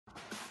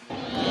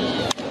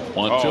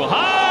1-2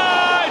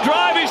 high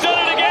drive. He's done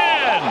it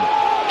again.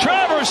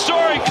 Trevor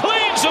Story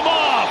cleans him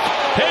off.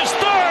 His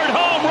third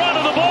home run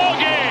of the ball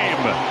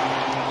game.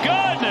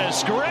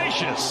 Goodness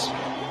gracious.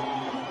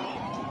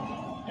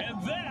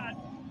 And that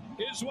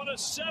is what a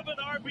 7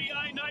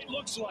 RBI night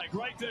looks like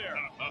right there.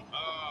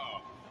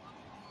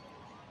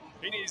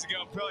 He needs to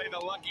go play the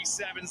Lucky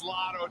Sevens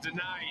lotto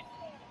tonight.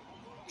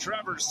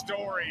 Trevor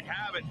Story,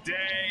 have a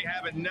day,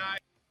 have a night.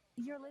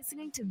 You're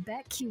listening to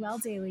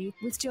BetQL Daily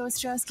with Joe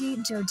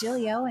Ostrowski, Joe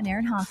Giglio, and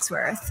Aaron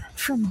Hawksworth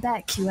from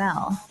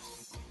BetQL.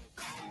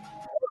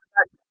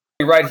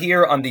 Right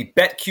here on the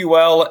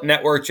BetQL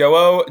Network.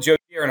 Joe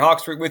Aaron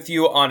Hawksworth with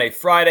you on a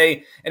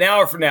Friday. An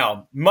hour from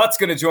now, Mutt's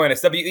going to join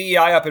us.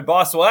 WEEI up in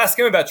Boston. We'll ask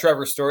him about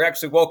Trevor Story.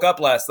 Actually woke up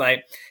last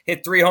night,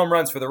 hit 3 home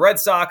runs for the Red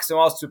Sox, and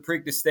also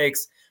Preakness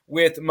Stakes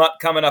with Mutt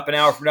coming up an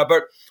hour from now.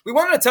 But we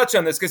wanted to touch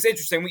on this because it's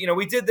interesting.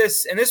 We did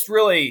this, and this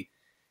really,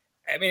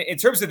 in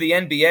terms of the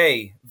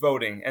NBA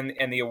voting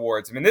and the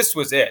awards, this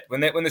was it.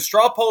 When the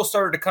straw poll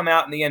started to come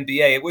out in the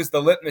NBA, it was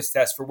the litmus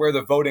test for where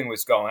the voting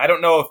was going. I don't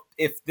know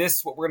if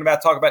this, what we're going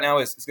to talk about now,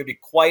 is going to be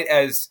quite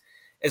as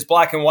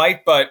black and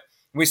white, but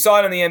we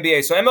saw it in the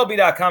NBA. So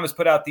MLB.com has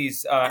put out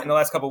these, in the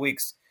last couple of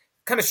weeks,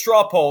 kind of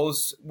straw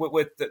polls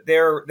with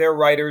their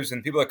writers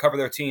and people that cover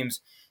their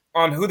teams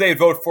on who they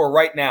vote for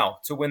right now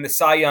to win the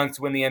Cy Young,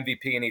 to win the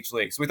MVP in each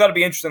league. So we thought it'd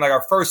be interesting, like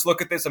our first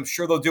look at this. I'm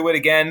sure they'll do it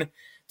again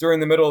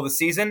during the middle of the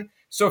season.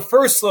 So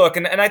first look,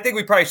 and I think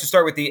we probably should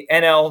start with the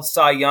NL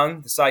Cy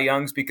Young, the Cy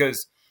Youngs,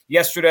 because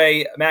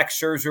yesterday Max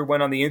Scherzer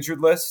went on the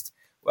injured list,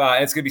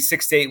 and it's going to be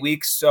 6 to 8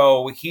 weeks,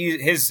 so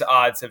his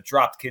odds have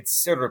dropped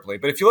considerably.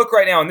 But if you look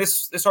right now, in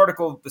this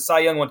article, the Cy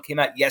Young one came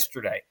out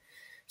yesterday.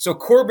 So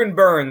Corbin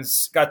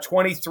Burns got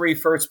 23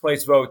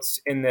 first-place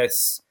votes in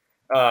this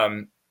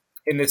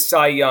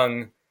Cy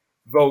Young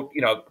vote,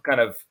 kind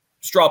of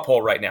straw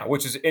poll right now,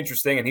 which is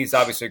interesting, and he's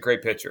obviously a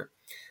great pitcher.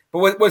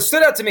 But what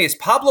stood out to me is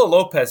Pablo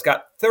Lopez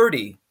got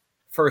 30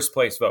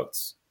 first-place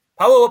votes.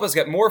 Pablo Lopez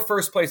got more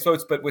first-place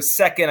votes, but was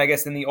second, I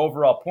guess, in the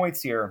overall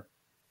points here.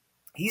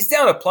 He's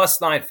down to plus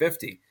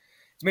 950.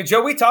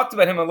 Joe, we talked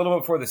about him a little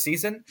bit before the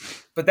season,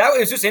 but that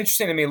was just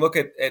interesting to me. Look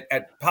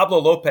at Pablo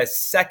Lopez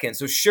second.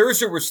 So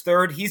Scherzer was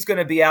third. He's going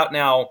to be out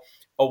now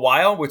a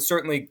while, which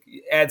certainly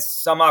adds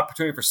some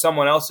opportunity for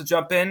someone else to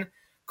jump in.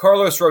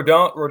 Carlos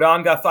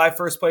Rodon got 5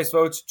 first-place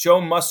votes. Joe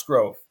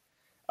Musgrove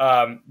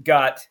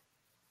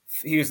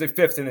he was the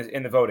 5th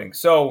in the voting.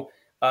 So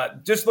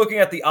just looking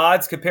at the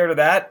odds compared to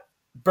that,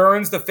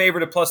 Burns the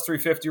favorite at plus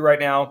 350 right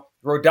now.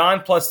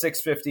 Rodon plus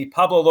 650.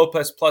 Pablo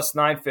Lopez plus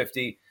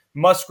 950.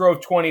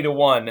 Musgrove 20 to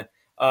 1.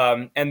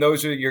 And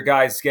those are your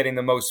guys getting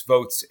the most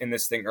votes in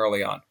this thing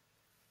early on.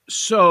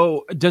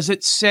 So does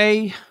it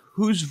say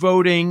who's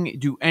voting?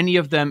 Do any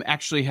of them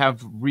actually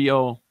have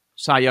real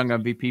Cy Young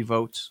MVP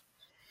votes?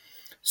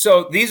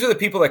 So these are the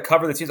people that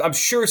cover the teams. I'm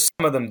sure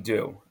some of them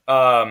do.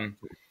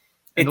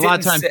 And a lot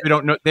of times we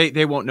don't know.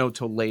 They won't know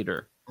till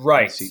later.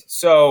 Right.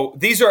 So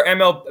these are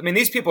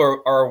these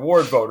people are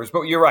award voters,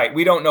 but you're right.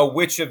 We don't know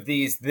which of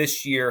these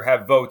this year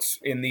have votes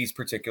in these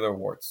particular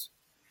awards.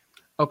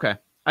 Okay.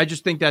 I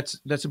just think that's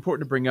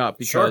important to bring up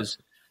because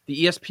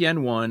the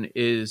ESPN one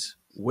is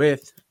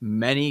with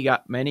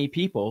many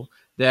people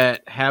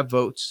that have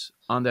votes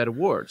on that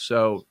award.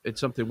 So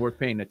it's something worth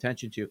paying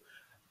attention to.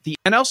 The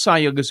NL Cy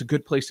Young is a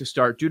good place to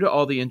start due to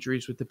all the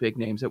injuries with the big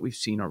names that we've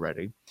seen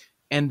already.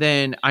 And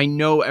then I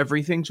know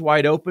everything's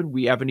wide open.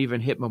 We haven't even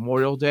hit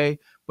Memorial Day.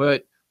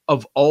 But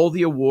of all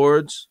the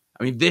awards,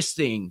 this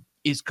thing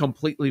is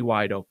completely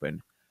wide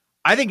open.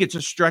 I think it's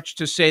a stretch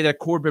to say that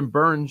Corbin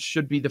Burns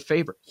should be the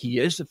favorite. He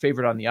is the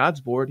favorite on the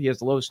odds board. He has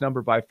the lowest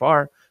number by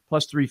far.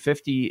 Plus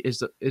 350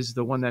 is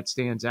the one that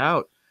stands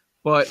out.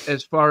 But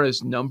as far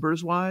as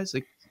numbers-wise,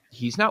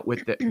 he's not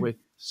with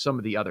some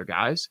of the other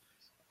guys.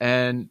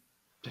 And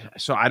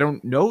so I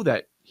don't know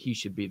that he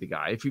should be the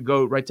guy. If you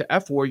go right to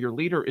F4, your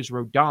leader is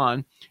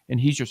Rodon, and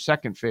he's your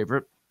second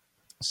favorite.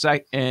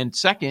 And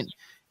second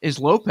is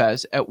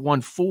Lopez at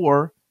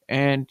 1-4,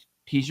 and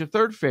he's your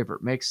third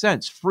favorite. Makes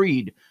sense.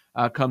 Fried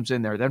comes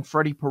in there. Then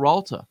Freddie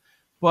Peralta.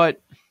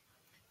 But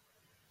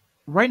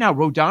right now,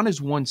 Rodon is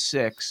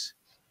 1-6,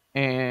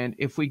 and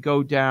if we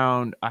go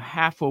down a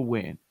half a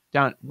win,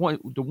 down the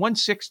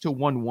 1-6 to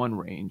 1-1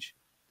 range,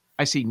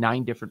 I see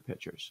 9 different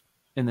pitchers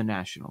in the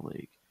National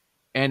League.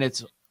 And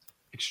it's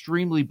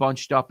extremely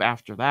bunched up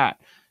after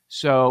that.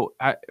 So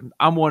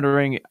I'm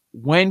wondering,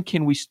 when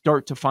can we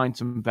start to find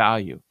some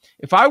value?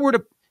 If I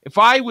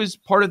was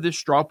part of this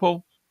straw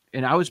poll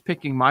and I was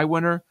picking my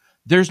winner,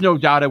 there's no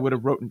doubt I would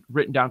have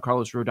written down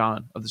Carlos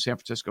Rodon of the San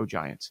Francisco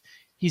Giants.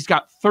 He's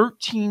got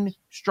 13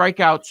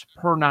 strikeouts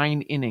per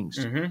 9 innings.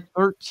 Mm-hmm.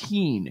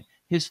 13.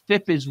 His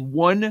FIP is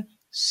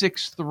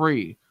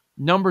 1.63.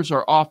 Numbers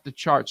are off the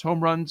charts.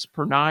 Home runs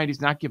per 9.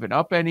 He's not giving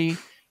up any.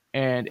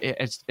 And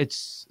it's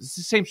the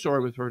same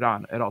story with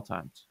Rodon at all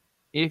times,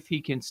 if he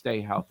can stay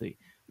healthy.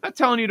 I'm not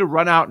telling you to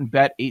run out and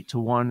bet 8 to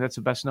 1. That's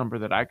the best number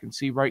that I can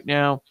see right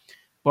now.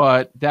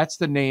 But that's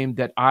the name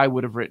that I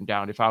would have written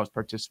down if I was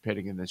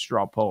participating in this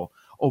straw poll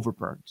over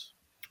Burns.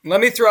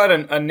 Let me throw out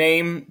a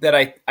name that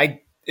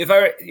I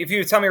if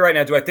you tell me right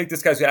now, do I think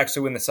this guy's going to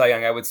actually win the Cy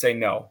Young? I would say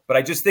no. But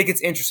I just think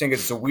it's interesting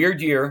because it's a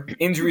weird year.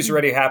 Injuries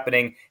already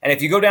happening. And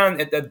if you go down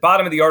at the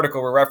bottom of the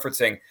article we're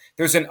referencing,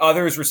 there's an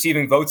others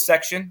receiving votes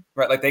section,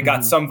 right? Like they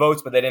got some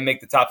votes, but they didn't make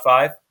the top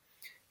 5.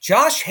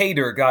 Josh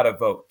Hader got a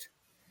vote.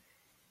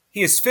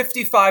 He is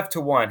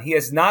 55-1. He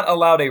has not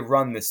allowed a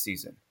run this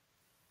season.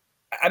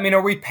 I mean,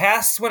 are we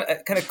past when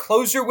can a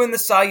closer win the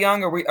Cy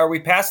Young? Are we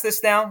past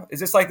this now? Is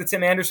this like the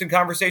Tim Anderson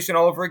conversation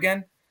all over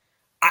again?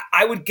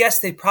 I would guess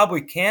they probably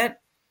can't,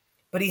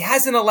 but he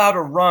hasn't allowed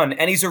a run,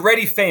 and he's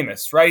already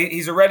famous, right?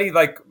 He's already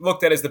like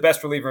looked at as the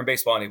best reliever in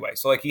baseball anyway.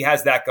 So like he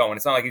has that going.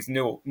 It's not like he's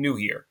new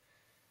here.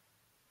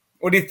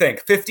 What do you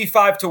think?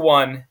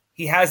 55-1.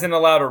 He hasn't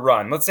allowed a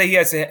run. Let's say he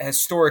has a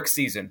historic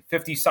season,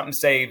 50-something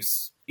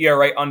saves,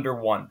 ERA under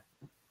 1.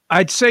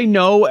 I'd say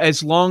no,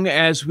 as long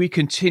as we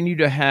continue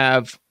to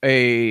have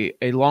a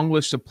long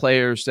list of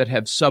players that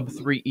have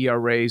sub-3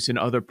 ERAs and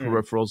other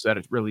peripherals that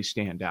really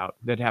stand out,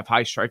 that have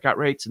high strikeout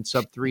rates and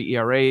sub-3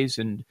 ERAs,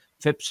 and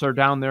FIPS are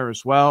down there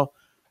as well.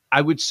 I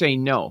would say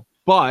no.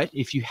 But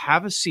if you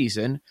have a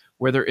season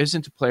where there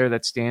isn't a player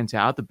that stands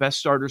out, the best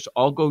starters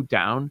all go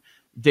down,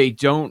 they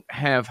don't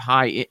have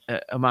high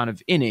amount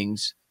of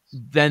innings,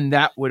 then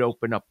that would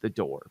open up the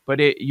door. But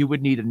you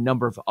would need a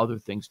number of other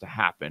things to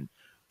happen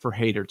for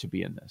Hader to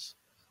be in this.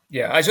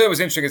 Yeah, I thought it was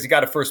interesting because he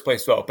got a first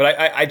place vote, but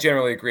I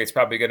generally agree it's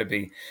probably going to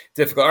be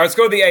difficult. All right, let's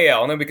go to the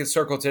AL, and then we can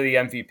circle to the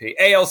MVP.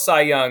 AL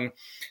Cy Young.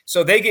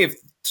 So they gave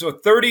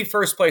 30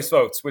 first place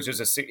votes, which is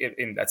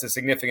that's a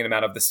significant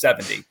amount of the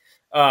 70.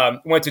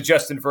 Went to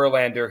Justin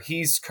Verlander.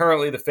 He's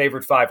currently the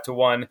favorite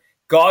 5-1.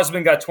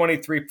 Gausman got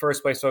 23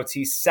 first place votes.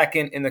 He's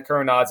second in the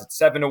current odds at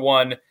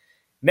 7-1.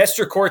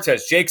 Nestor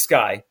Cortez, Jake's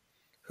guy,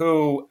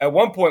 who at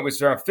one point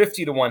was around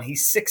 50-1.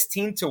 He's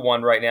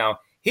 16-1 right now.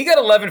 He got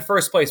 11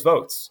 first place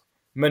votes.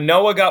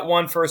 Manoah got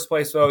 1 first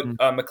place vote.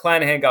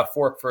 McClanahan got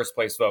 4 first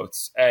place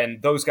votes.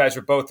 And those guys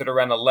are both at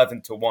around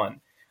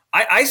 11-1.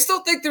 I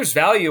still think there's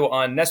value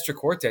on Nestor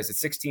Cortez at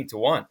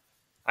 16-1.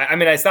 I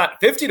mean, it's not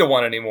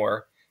 50-1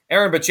 anymore,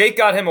 Aaron, but Jake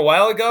got him a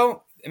while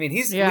ago. I mean,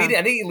 he's leading.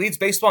 I think he leads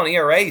baseball in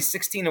ERA. He's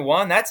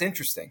 16-1. That's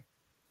interesting.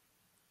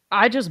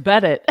 I just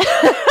bet it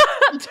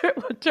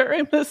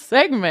during the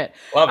segment.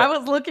 I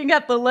was looking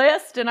at the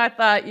list and I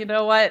thought, you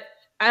know what?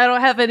 I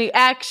don't have any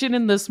action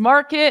in this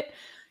market.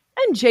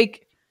 And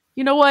Jake,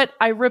 you know what?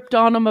 I ripped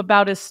on him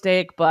about his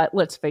steak, but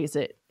let's face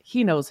it,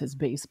 he knows his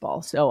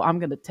baseball. So I'm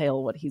going to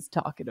tail what he's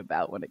talking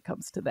about when it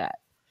comes to that.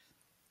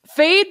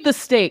 Fade the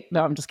steak.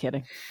 No, I'm just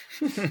kidding.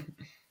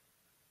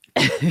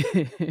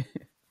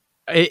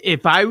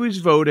 If I was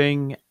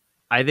voting,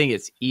 I think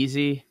it's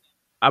easy.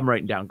 I'm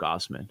writing down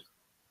Gausman,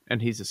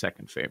 and he's the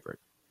second favorite.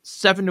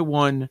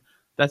 7-1,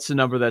 that's the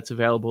number that's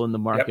available in the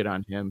market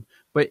on him.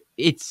 But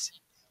it's,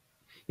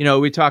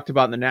 we talked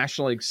about in the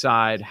National League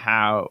side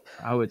how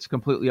it's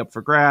completely up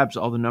for grabs.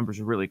 All the numbers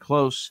are really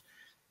close.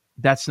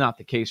 That's not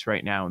the case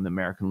right now in the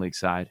American League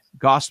side.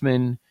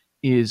 Gausman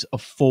is a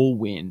full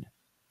win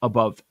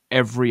above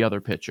every other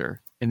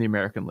pitcher in the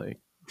American League.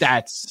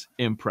 That's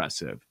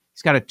impressive.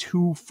 He's got a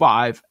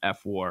 2.5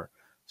 FWAR.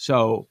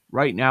 So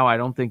right now, I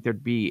don't think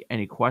there'd be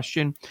any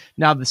question.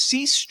 Now, the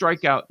Cease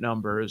strikeout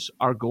numbers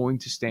are going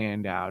to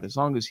stand out. As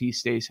long as he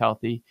stays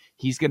healthy,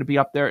 he's going to be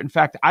up there. In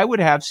fact, I would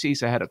have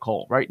Cease ahead of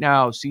Cole. Right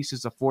now, Cease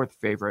is the 4th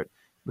favorite.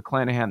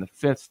 McClanahan,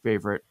 the 5th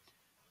favorite.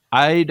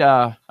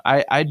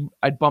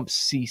 I'd bump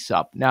Cease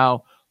up.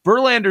 Now,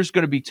 Verlander's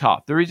going to be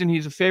tough. The reason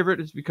he's a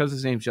favorite is because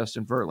his name's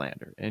Justin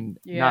Verlander, and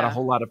not a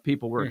whole lot of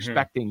people were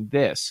expecting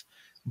this.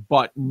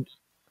 But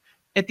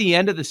at the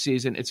end of the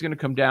season, it's going to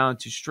come down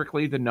to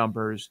strictly the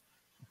numbers.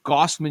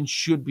 Gausman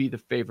should be the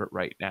favorite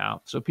right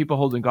now. So people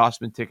holding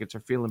Gausman tickets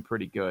are feeling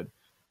pretty good.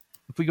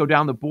 If we go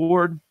down the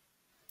board,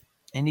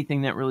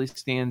 anything that really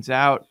stands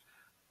out,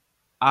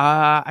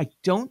 I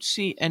don't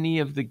see any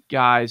of the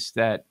guys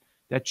that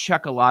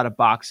check a lot of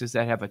boxes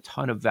that have a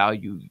ton of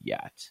value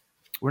yet.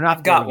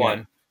 I've got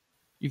one.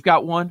 You've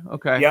got one?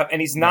 Okay. Yep, and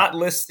he's not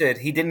listed.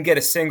 He didn't get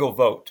a single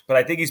vote, but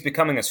I think he's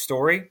becoming a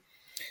story.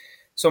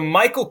 So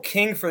Michael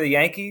King for the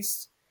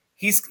Yankees,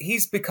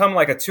 he's become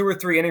like a 2 or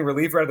 3 inning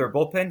reliever out of their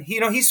bullpen.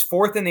 He's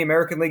 4th in the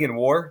American League in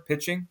WAR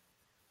pitching.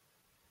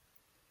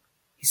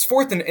 He's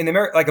 4th in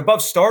the like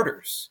above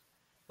starters.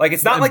 Like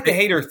it's not like the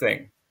Hader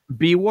thing.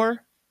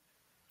 B-WAR?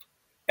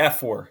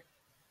 F-WAR.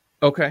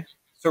 Okay.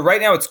 So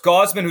right now it's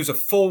Gausman who's a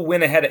full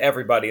win ahead of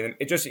everybody.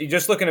 You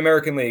just look in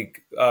American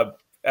League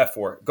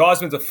F-WAR.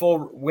 Gausman's a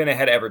full win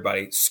ahead of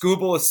everybody.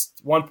 Skubal is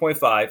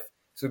 1.5.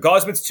 So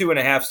Gausman's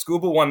 2.5,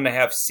 Skubal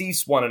 1.5,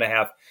 Cease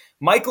 1.5.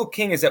 Michael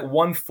King is at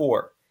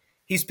 1.4.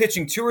 He's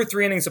pitching 2 or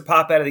 3 innings a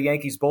pop out of the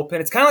Yankees bullpen.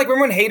 It's kind of like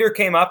remember when Hader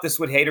came up. This is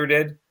what Hader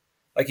did.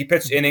 Like he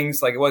pitched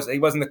innings, like he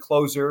wasn't the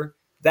closer.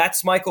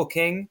 That's Michael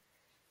King.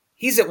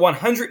 He's at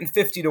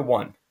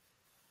 150-1.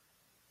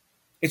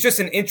 It's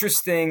just an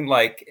interesting,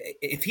 like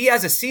if he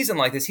has a season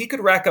like this, he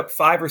could rack up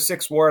 5 or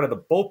 6 WAR out of the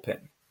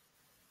bullpen.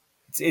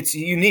 It's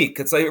unique.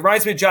 It's like it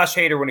reminds me of Josh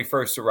Hader when he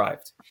first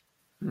arrived.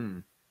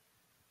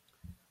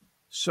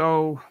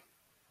 So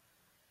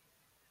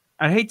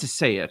I hate to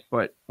say it,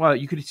 but well,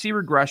 you could see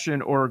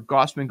regression, or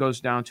Gausman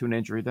goes down to an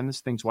injury. Then this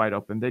thing's wide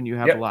open. Then you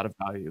have a lot of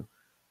value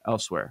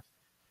elsewhere.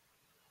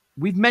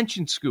 We've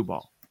mentioned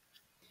Skubal.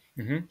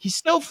 Mm-hmm. He's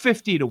still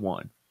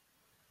 50-1.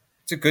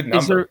 It's a good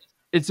number.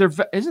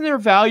 Isn't there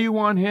value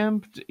on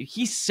him?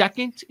 He's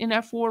second in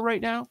F4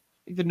 right now.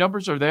 The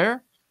numbers are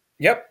there.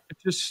 Yep.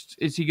 Just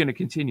is he going to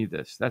continue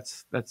this?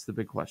 That's the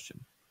big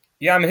question.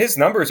 Yeah, I mean his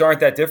numbers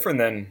aren't that different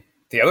than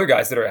the other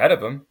guys that are ahead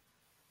of him.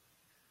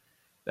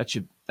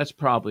 That's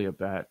probably a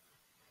bet.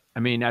 I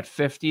mean, at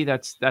 50,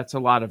 that's a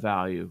lot of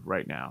value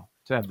right now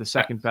to have the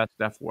second best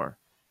F4.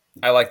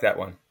 I like that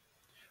one.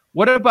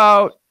 What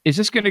about, is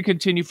this going to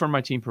continue for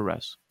Martin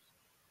Perez?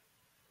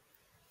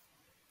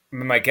 I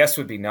mean, my guess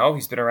would be no.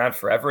 He's been around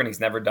forever and he's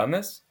never done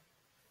this.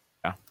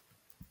 Yeah.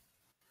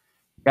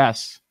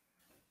 Yes.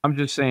 I'm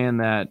just saying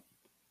that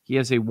he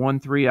has a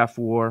 1-3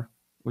 F4.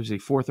 Was he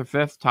fourth or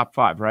fifth? Top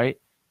 5, right?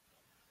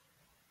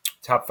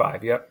 Top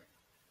 5, yep.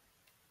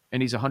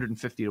 And he's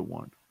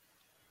 150-1.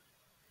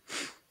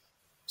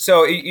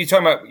 So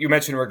you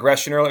mentioned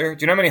regression earlier.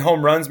 Do you know how many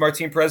home runs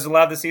Martin Perez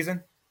allowed this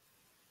season?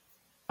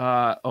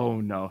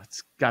 Oh no,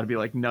 it's got to be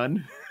like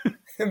none.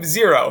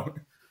 0,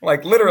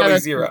 like literally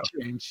 0.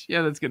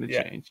 Yeah, that's going to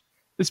change,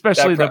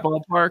 especially the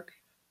ballpark.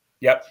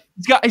 Yep,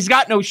 he's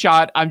got no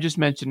shot. I'm just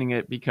mentioning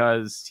it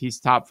because he's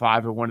top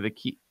 5 in one of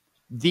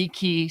the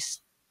key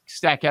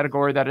stat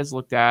category that is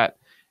looked at,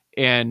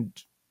 and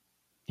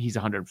he's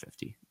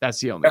 150. That's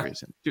the only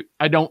reason.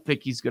 I don't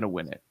think he's going to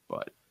win it,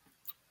 but.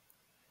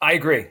 I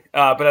agree,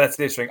 but that's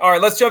interesting. All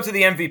right, let's jump to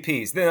the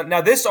MVPs.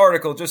 Now, this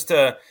article, just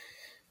to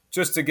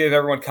give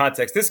everyone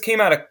context, this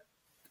came out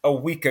a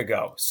week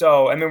ago.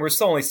 So, I mean, we're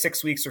still only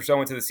 6 weeks or so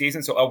into the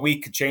season, so a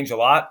week could change a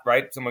lot,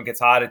 right? If someone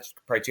gets hot, it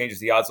probably changes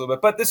the odds a little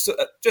bit. But this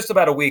just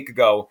about a week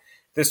ago,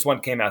 this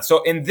one came out.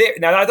 So,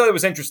 now I thought it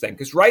was interesting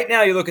because right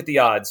now you look at the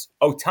odds.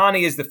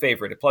 Ohtani is the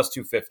favorite at plus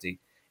 250.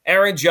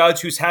 Aaron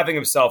Judge, who's having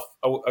himself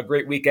a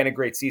great weekend, a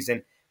great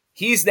season,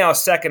 he's now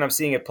second. I'm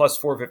seeing it plus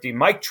 450.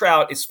 Mike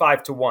Trout is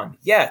 5-1.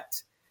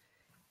 Yet,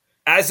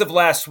 as of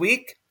last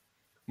week,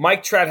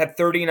 Mike Trout had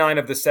 39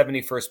 of the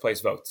 70 first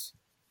place votes.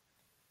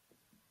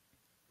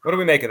 What do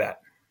we make of that?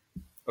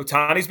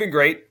 Ohtani's been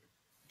great.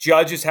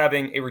 Judge is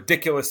having a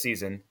ridiculous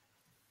season.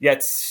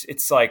 Yet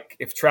it's like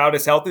if Trout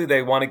is healthy,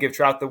 they want to give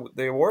Trout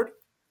the award.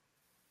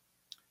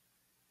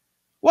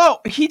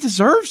 Well, he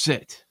deserves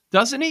it,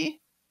 doesn't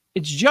he?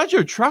 It's Judge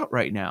or Trout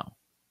right now.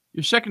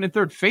 Your second and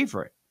third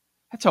favorite.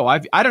 That's how I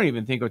don't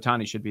even think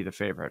Ohtani should be the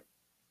favorite.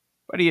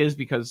 But he is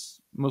because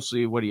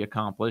mostly what he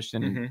accomplished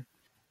and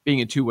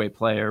being a two-way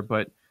player.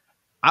 But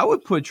I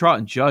would put Trout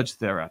and Judge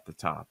there at the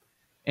top.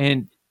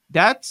 And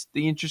that's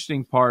the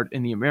interesting part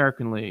in the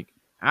American League.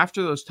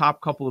 After those top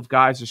couple of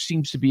guys, there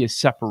seems to be a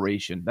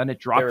separation. Then it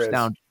drops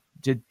down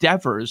to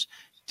Devers.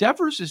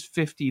 Devers is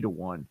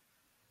 50-1.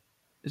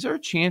 Is there a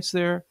chance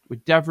there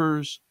with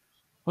Devers?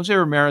 Jose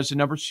Ramirez, the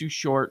number's too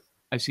short.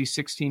 I see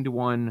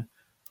 16-1.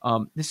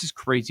 This is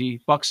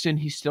crazy. Buxton,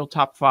 he's still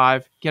top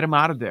 5. Get him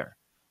out of there.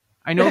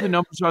 I know the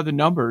numbers are the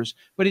numbers,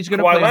 but he's going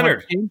to play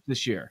 100 games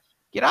this year.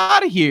 Get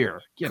out of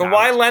here.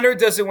 Kawhi Leonard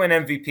doesn't win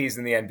MVPs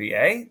in the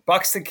NBA.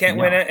 Buxton can't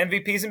win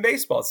MVPs in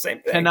baseball. It's the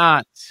same thing.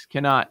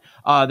 Cannot.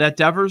 That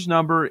Devers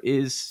number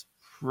is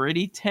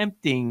pretty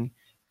tempting.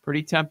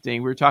 We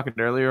were talking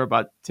earlier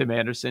about Tim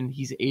Anderson.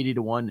 He's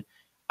 80-1.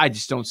 I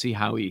just don't see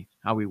how he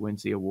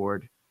wins the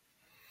award.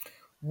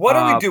 What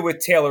do we do with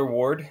Taylor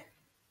Ward?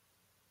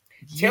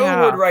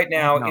 Taylor Ward right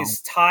now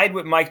is tied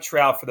with Mike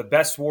Trout for the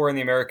best WAR in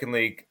the American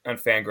League on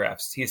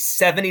Fangraphs. He is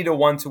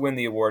 70-1 to win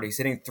the award. He's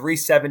hitting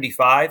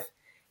 .375.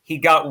 He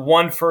got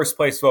one first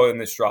place vote in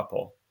this straw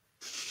poll.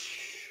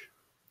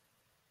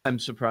 I'm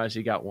surprised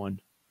he got one.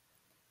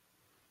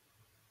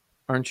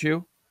 Aren't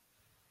you?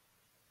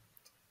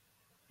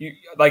 You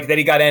like that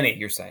he got any,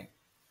 you're saying?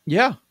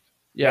 Yeah.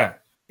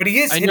 But he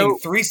is hitting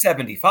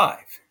 .375.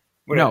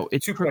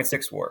 It's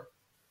 2.6 WAR.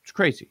 It's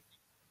crazy.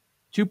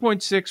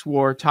 2.6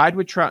 WAR, tied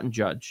with Trout and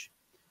Judge.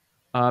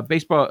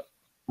 Baseball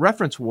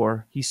Reference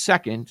WAR, he's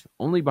second,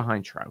 only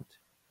behind Trout.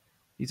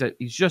 He's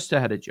just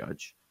ahead of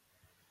Judge.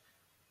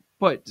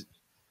 But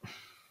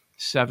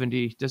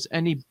 70,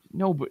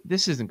 but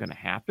this isn't going to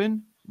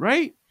happen,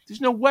 right?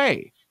 There's no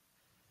way.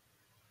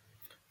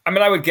 I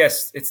mean, I would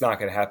guess it's not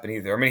going to happen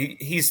either. I mean,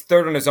 he's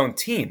third on his own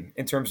team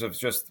in terms of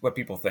just what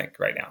people think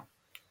right now.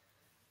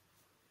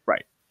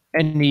 Right.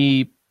 And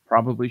he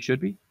probably should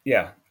be.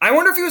 Yeah. I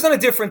wonder if he was on a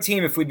different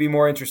team, if we'd be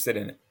more interested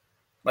in it.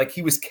 Like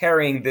he was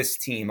carrying this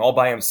team all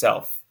by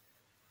himself.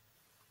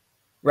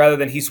 Rather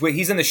than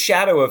he's in the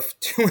shadow of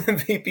 2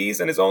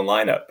 MVPs in his own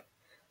lineup.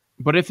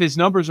 But if his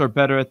numbers are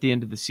better at the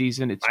end of the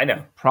season, it's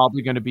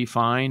probably going to be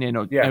fine. And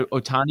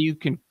Ohtani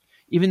can,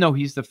 even though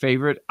he's the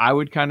favorite, I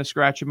would kind of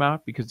scratch him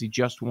out because he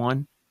just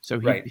won. So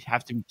he'd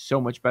have to be so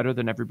much better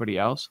than everybody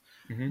else.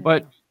 Mm-hmm.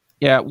 But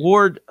yeah,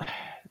 Ward,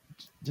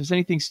 does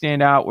anything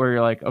stand out where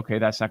you're like, okay,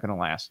 that's not going to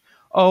last?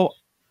 Oh,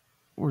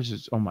 where's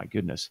his? Oh my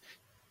goodness.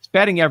 His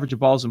batting average of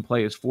balls in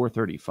play is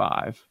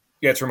 .435.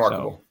 Yeah, it's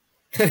remarkable.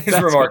 So,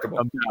 it's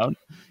remarkable.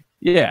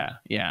 Yeah.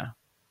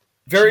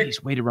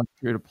 weighted run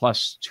period of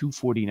plus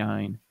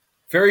 249.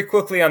 Very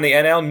quickly on the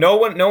NL,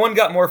 no one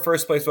got more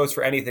first place votes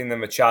for anything than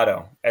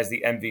Machado as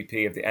the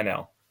MVP of the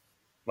NL,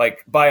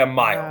 like by a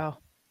mile. Wow.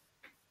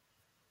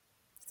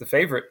 It's the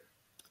favorite,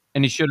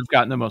 and he should have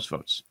gotten the most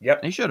votes.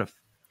 Yep, he should have.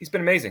 He's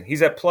been amazing.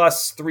 He's at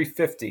plus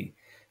 350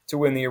 to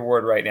win the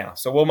award right now.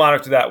 So we'll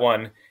monitor that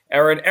one.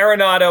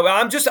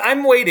 Arenado.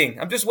 I'm waiting.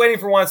 I'm just waiting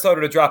for Juan Soto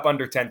to drop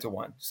under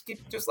 10-1.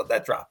 Just let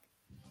that drop.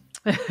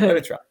 Let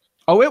it drop.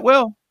 Oh, it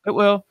will. It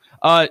will.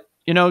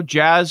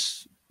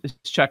 Jazz is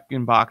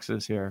checking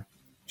boxes here.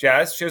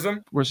 Jazz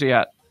Chisholm. Where's he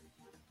at?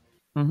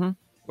 Mm-hmm.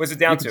 What's it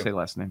down to? Say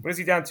last name. What is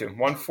he down to?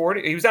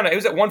 140. He was at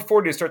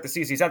 140 to start the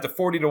season. He's down to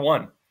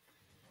 40-1.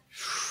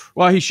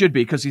 Well, he should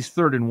be because he's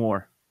third in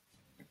WAR.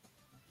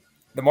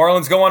 The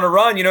Marlins go on a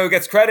run. You know who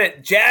gets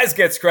credit? Jazz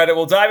gets credit.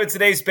 We'll dive into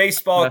today's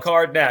baseball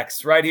card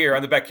next, right here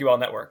on the BetQL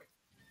Network.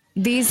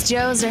 These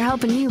Joes are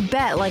helping you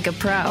bet like a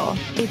pro.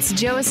 It's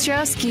Joe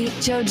Ostrowski,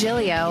 Joe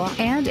Giglio,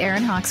 and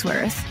Aaron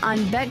Hawksworth on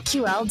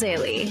BetQL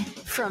Daily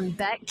from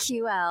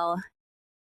BetQL.